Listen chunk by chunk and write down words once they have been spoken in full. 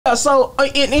So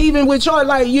and even with Charlie,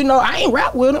 like, you know, I ain't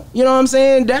rap with him. You know what I'm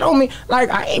saying? That don't mean, like,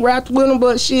 I ain't rapped with him,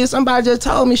 but shit, somebody just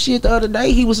told me shit the other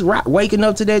day. He was waking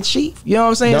up to that chief. You know what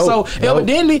I'm saying? So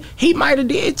evidently, he might have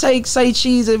did take Say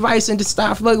Cheese advice and to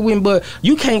stop fucking with him, but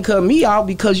you can't cut me off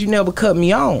because you never cut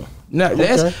me on. No,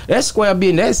 that's square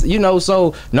business. That's, you know,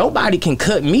 so nobody can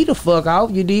cut me the fuck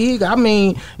off. You dig? I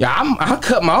mean, yeah, I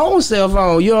cut my own self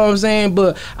on. You know what I'm saying?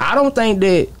 But I don't think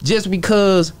that just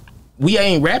because we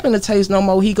ain't rapping the taste no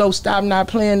more, he go stop not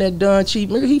playing that done cheap.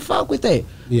 He fuck with that.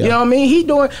 Yeah. You know what I mean? He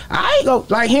doing. I ain't go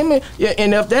like him. And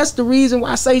if that's the reason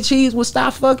why Say Cheese would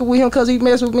stop fucking with him because he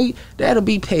mess with me, that'll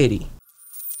be petty.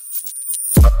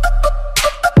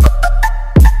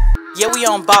 Yeah, we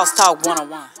on Boss Talk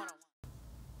 101.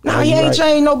 No, he ain't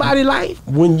changed nobody's life.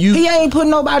 He ain't put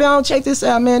nobody on. Check this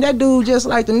out, man. That dude just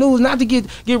like the news. Not to get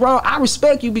wrong, I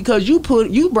respect you because you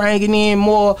bringing in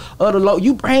more of the low.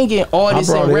 You bringing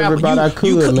artists and rappers.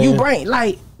 You bring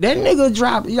like that nigga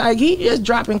drop, like he just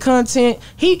dropping content.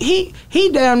 He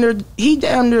down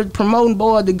there promoting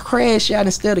boy to crash out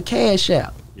instead of cash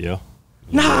out. Yeah.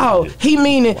 No, he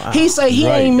meaning he say he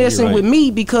ain't messing with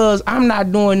me because I'm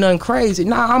not doing nothing crazy.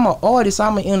 Nah, I'm an artist,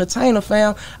 I'm an entertainer,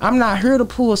 fam. I'm not here to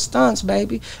pull stunts,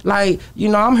 baby. Like, you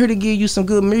know, I'm here to give you some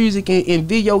good music and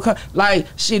video. Like,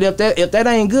 shit, if that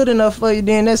ain't good enough for you,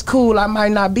 then that's cool. I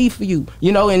might not be for you,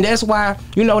 you know. And that's why,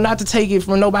 you know, not to take it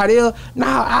from nobody else.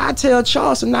 Nah, I tell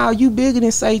Charleston, nah, you bigger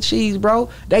than Say Cheese, bro.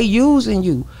 They using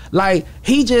you. Like,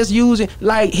 he just using,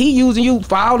 like, he using you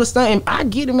for all the stuff. And I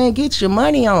get it, man. Get your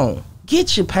money on.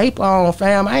 Get your paper on,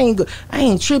 fam. I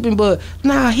ain't tripping, but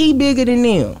nah, he bigger than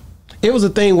them. It was a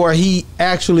thing where he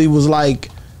actually was like,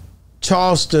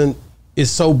 Charleston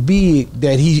is so big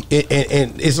that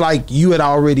and it's like you had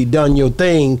already done your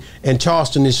thing, and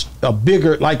Charleston is in a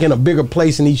bigger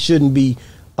place, and he shouldn't be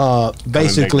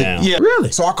basically. Yeah,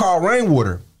 really. So I called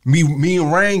Rainwater. Me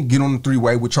and Rain get on the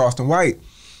three-way with Charleston White,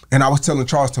 and I was telling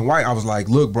Charleston White, I was like,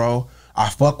 look, bro, I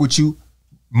fuck with you.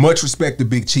 Much respect to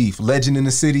Big Chief, legend in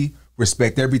the city.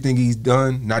 Respect everything he's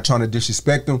done, not trying to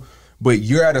disrespect him, but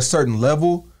you're at a certain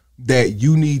level that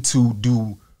you need to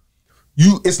do.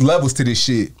 It's levels to this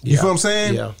shit. You feel what I'm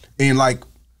saying? Yeah. And like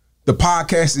the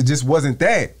podcast, it just wasn't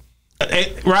that.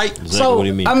 Right? Exactly. So what do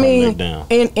you mean, I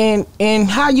mean, and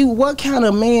how what kind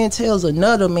of man tells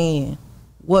another man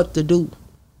what to do?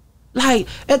 Like,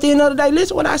 at the end of the day, listen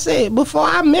to what I said. Before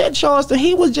I met Charleston,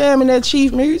 he was jamming that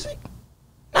Chief music.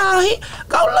 Nah,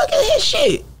 go look at his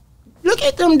shit. Look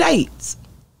at them dates.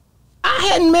 I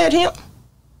hadn't met him.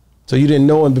 So you didn't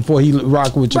know him before he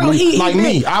rocked with your music? Like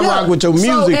me, I rock with your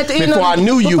music before I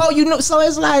knew you. Before you know, so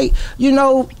it's like, you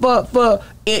know,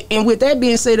 and with that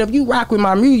being said, if you rock with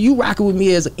my music, you rocking with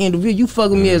me as an individual. You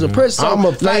fucking me as a person. So, I'm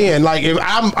a fan. Like if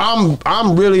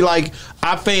I'm really like,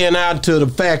 I fan out to the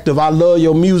fact of I love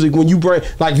your music. When you bring,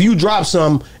 like, if you drop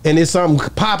something and it's something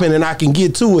popping and I can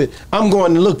get to it, I'm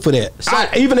going to look for that. So,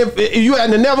 even if you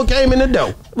hadn't never came in the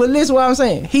door. But listen what I'm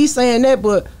saying. He's saying that,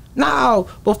 but no,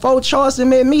 before Charleston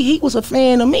met me, he was a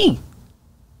fan of me.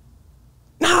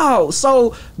 No,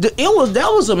 so that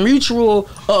was a mutual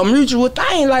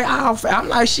thing. Like, I'm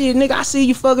like, shit, nigga, I see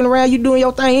you fucking around, you doing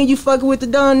your thing, and you fucking with the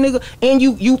done nigga, and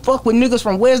you fuck with niggas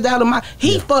from West down to my.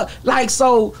 He fuck like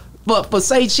so. But for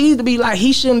Say Cheese to be like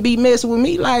he shouldn't be messing with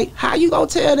me, like how you gonna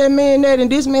tell that man that?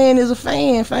 And this man is a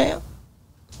fan, fam.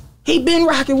 He been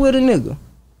rocking with a nigga.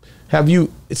 Have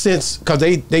you since? Cause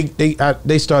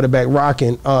they started back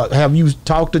rocking. Have you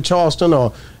talked to Charleston,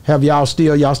 or have y'all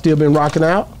still been rocking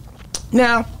out?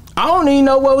 Now, I don't even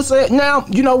know what was said. Now,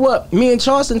 you know what? Me and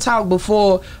Charleston talked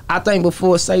before, I think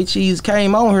before Say Cheese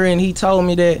came on here, and he told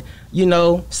me that, you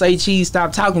know, Say Cheese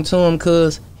stopped talking to him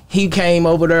because he came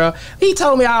over there. He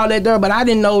told me all that there, but I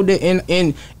didn't know that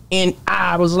and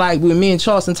I was like, when me and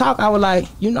Charleston talk, I was like,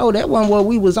 you know, that wasn't what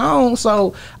we was on,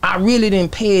 so I really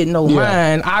didn't pay it no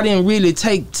mind. I didn't really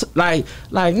take, like,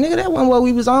 nigga, that wasn't what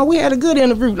we was on. We had a good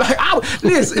interview. Like,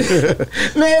 listen,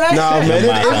 man.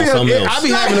 I be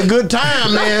having a good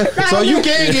time, man. So you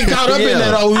can't get caught up in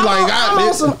that.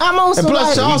 I'm on some. And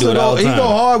plus, Charleston, he go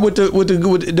hard with the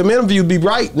interview. Be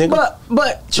right, nigga.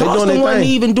 But Charleston wasn't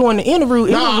even doing the interview.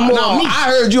 No, I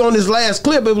heard you on this last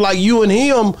clip. It was like you and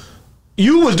him.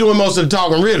 You was doing most of the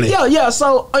talking, really. Yeah.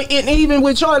 So, and even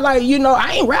with Charlie, like, you know,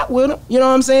 I ain't rap with him. You know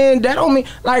what I'm saying? That don't mean,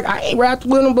 like, I ain't rapped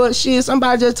with him, but shit,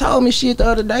 somebody just told me shit the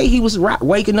other day. He was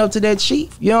waking up to that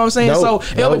chief. You know what I'm saying?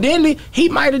 Evidently, he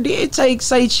might have did take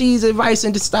Say Cheese advice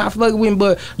and to stop fucking with him,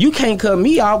 but you can't cut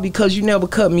me off because you never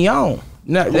cut me on.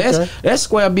 No, that's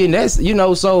square business. That's, you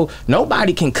know, so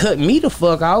nobody can cut me the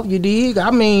fuck off. You dig? I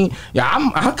mean,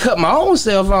 I cut my own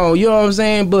self on. You know what I'm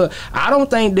saying? But I don't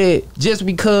think that just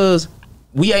because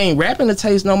we ain't rapping the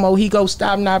taste no more. He go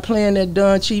stop not playing that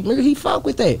done cheap. He fuck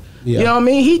with that. Yeah. You know what I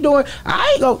mean? He doing.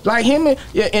 I ain't go like him. And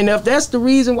if that's the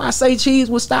reason why Say Cheese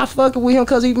would stop fucking with him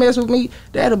because he mess with me,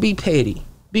 that'll be petty.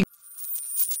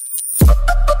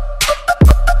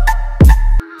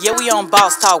 Yeah, we on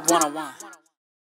Boss Talk 101.